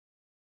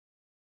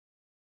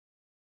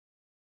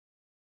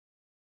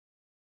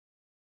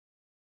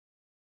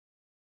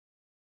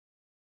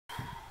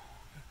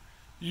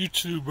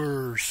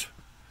YouTubers,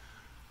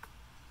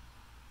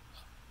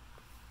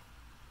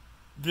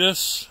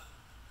 this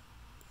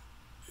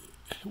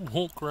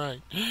won't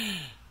crank,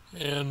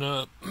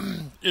 and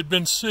it'd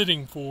been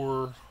sitting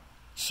for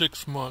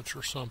 6 months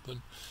or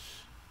something.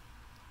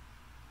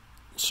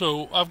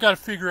 So I've got to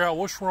figure out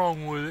what's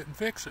wrong with it and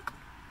fix it.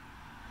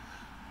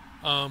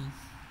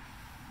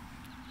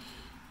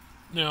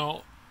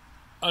 Now,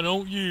 I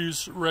don't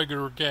use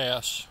regular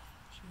gas.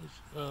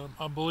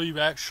 I believe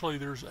actually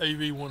there's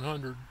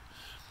AV100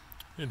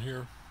 in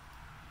here.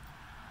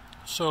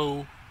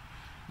 So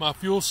my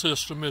fuel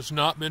system has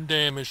not been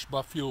damaged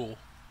by fuel.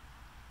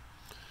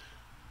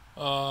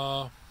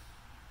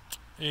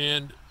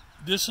 And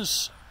this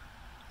is,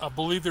 I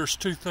believe there's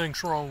 2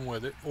 things wrong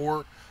with it,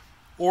 or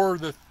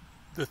the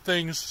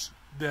things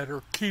that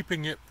are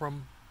keeping it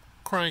from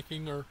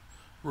cranking are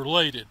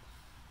related.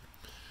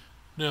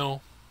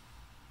 Now,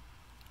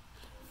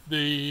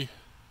 I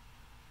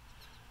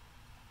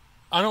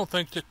don't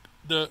think that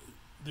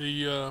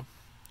the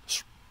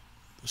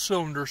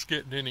cylinder's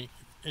getting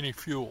any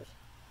fuel,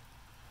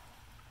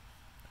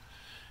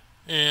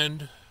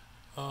 and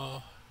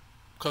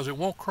because it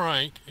won't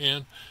crank.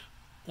 And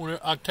when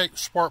I take the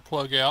spark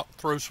plug out,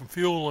 throw some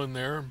fuel in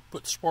there, and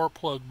put the spark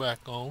plug back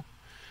on,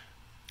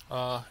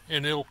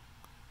 and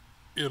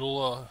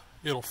it'll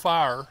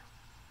fire.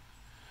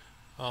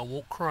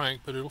 Won't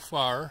crank, but it'll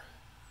fire.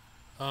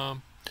 I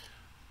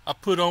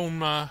put on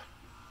my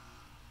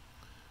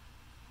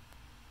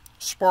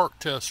spark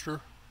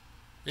tester,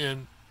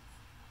 and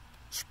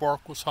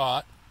spark was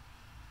hot.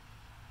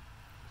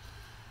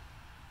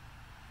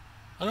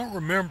 I don't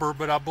remember,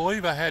 but I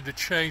believe I had to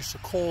change the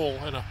coil,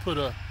 and I put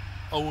a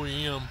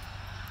OEM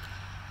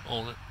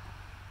on it.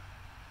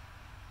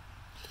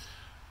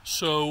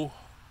 So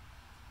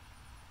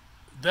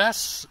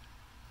that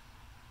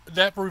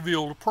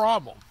revealed a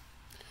problem.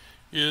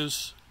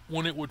 Is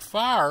when it would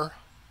fire,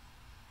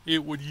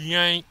 it would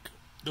yank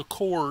the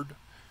cord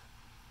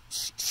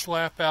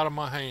slap out of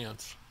my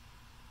hands.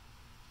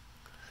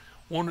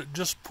 When it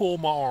just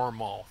pulled my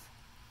arm off.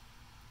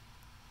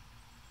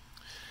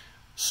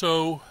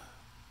 So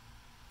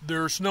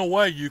there's no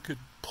way you could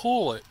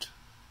pull it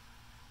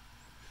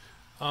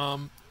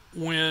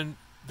when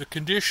the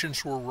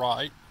conditions were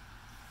right.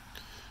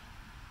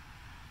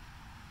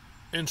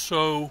 And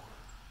so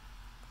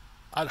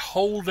I'd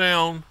hold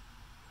down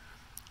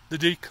the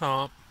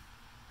decomp,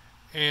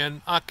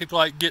 and I could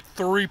like get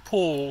 3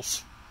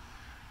 pulls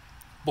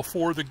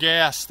before the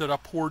gas that I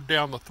poured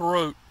down the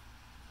throat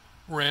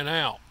ran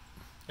out.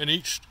 And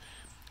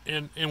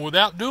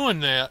without doing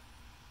that,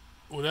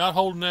 without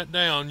holding that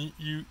down,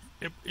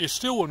 it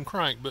still wouldn't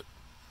crank, but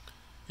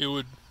it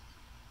would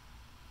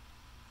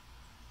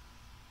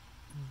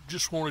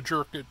just want to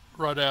jerk it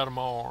right out of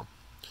my arm.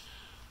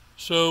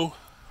 So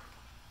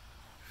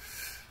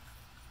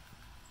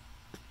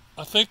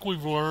I think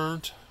we've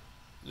learned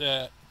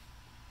that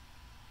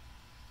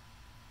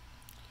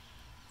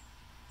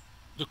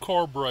the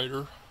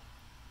carburetor,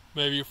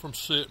 maybe from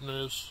sitting,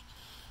 has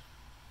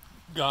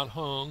got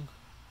hung.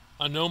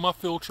 I know my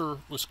filter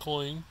was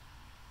clean.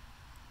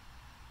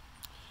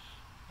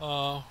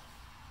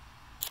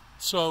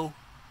 So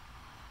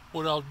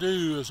what I'll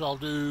do is I'll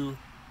do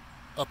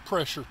a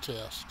pressure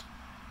test,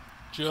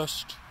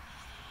 just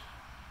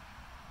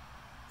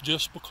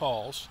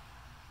because.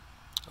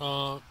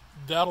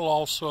 That'll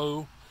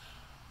also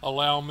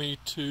allow me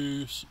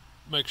to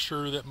make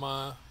sure that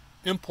my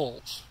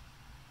impulse,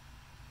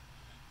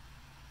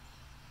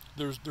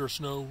 there's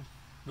no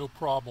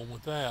problem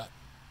with that.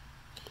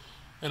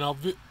 And I'll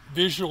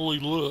visually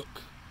look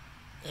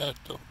at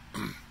the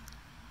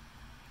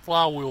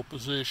flywheel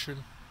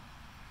position,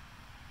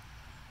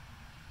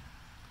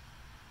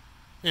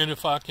 and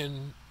if I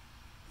can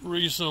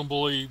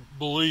reasonably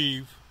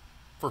believe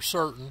for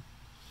certain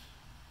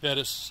that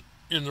it's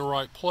in the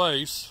right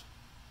place,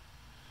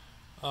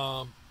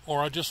 or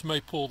I just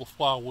may pull the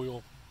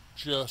flywheel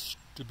just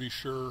to be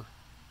sure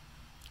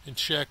and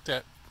check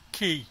that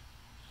key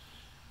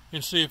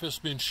and see if it's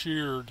been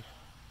sheared,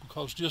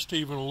 because just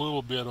even a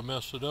little bit will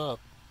mess it up.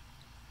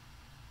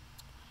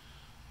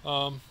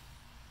 So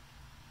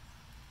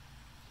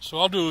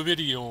I'll do a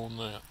video on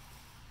that.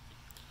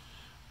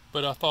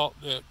 But I thought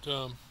that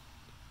if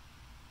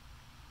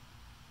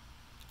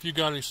you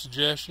got any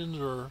suggestions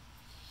or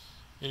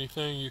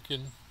anything, you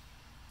can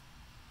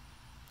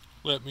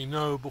let me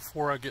know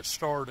before I get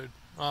started.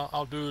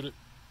 I'll do it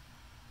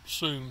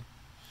soon.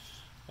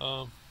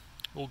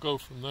 We'll go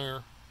from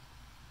there.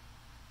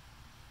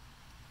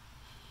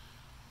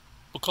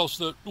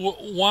 Because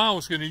why I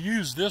was going to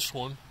use this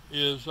one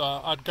is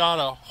I'd got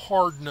a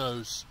hard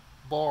nose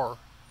bar.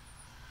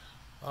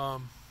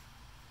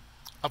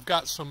 I've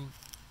got some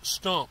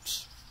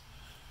stumps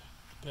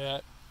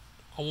that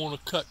I want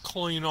to cut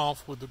clean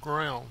off with the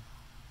ground.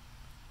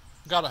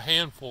 Got a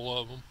handful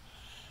of them,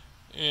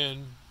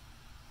 and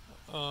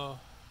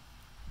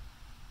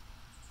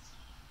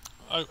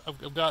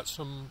I've got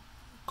some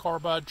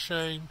carbide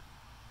chain,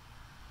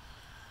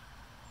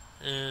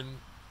 and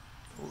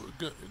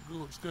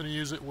was going to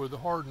use it with the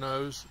hard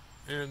nose,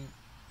 and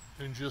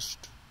and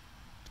just,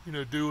 you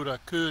know, do what I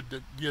could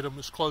to get them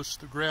as close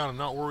to the ground and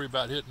not worry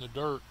about hitting the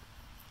dirt.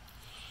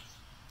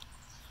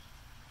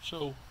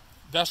 So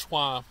that's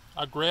why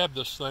I grabbed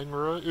this thing,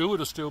 or it would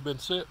have still been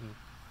sitting.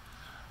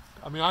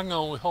 I mean, I can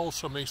only hold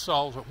so many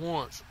saws at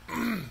once.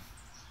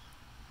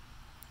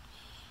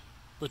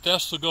 But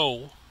that's the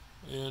goal.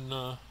 And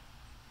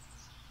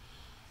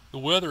the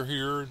weather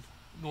here in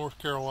North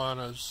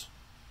Carolina has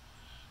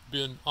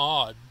been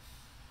odd.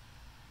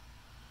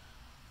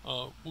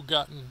 We've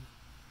gotten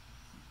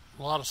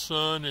a lot of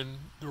sun, and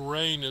the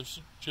rain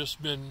has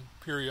just been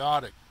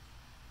periodic,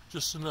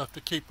 just enough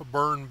to keep a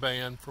burn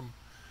ban from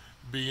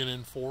being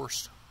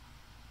enforced.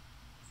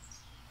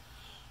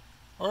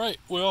 All right,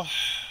 well,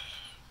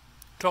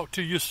 talk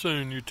to you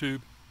soon,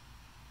 YouTube.